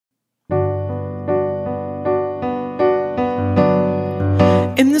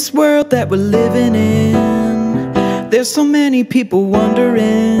this world that we're living in, there's so many people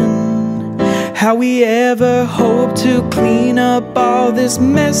wondering how we ever hope to clean up all this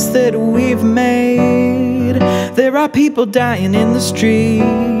mess that we've made. There are people dying in the street,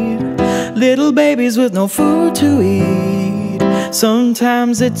 little babies with no food to eat.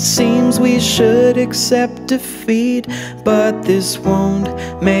 Sometimes it seems we should accept defeat, but this won't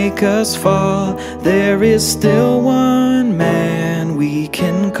make us fall. There is still one man we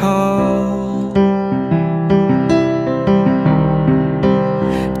can call.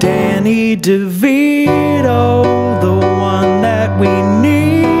 Danny DeVito, the one that we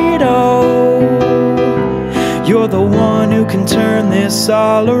need, oh. You're the one who can turn this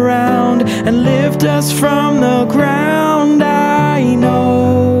all around and lift us from the ground. I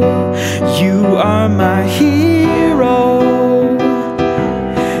know you are my hero.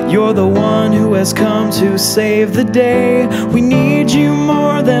 You're the one who has come to save the day. We need you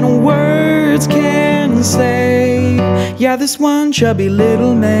more than words can say. Yeah, this one chubby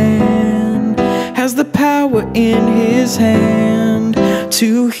little man has the power in his hand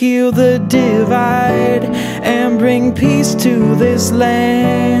to heal the divide and bring peace to this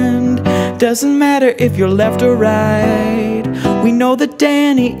land. Doesn't matter if you're left or right, we know that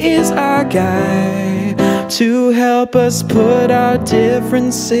Danny is our guy to help us put our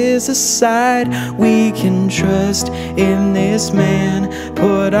differences aside. We can trust in this man,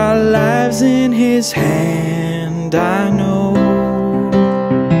 put our lives in his hand. I know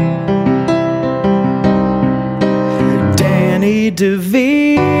Danny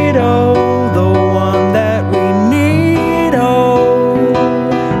DeVito, the one that we need, oh.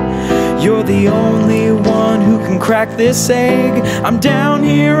 You're the only one who can crack this egg. I'm down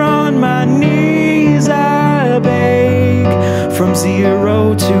here on my knees, I beg, from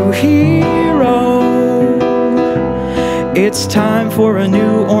zero to hero. It's time for a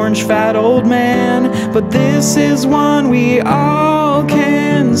new orange fat old man, but this is one we all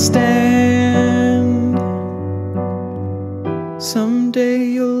can stand. Someday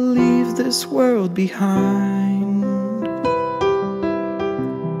you'll leave this world behind,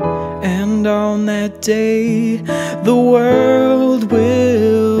 and on that day the world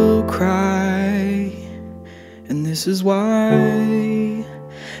will cry. And this is why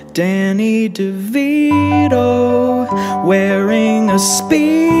Danny DeVito, wearing a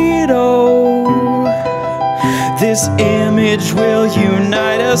Speedo, this image will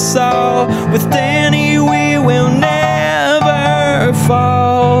unite us all. With Danny we will never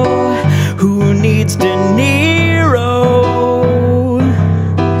fall. Who needs De Niro?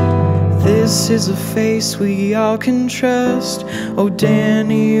 This is a face we all can trust. Oh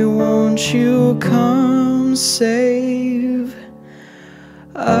Danny, won't you come save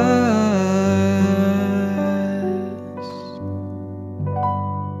us?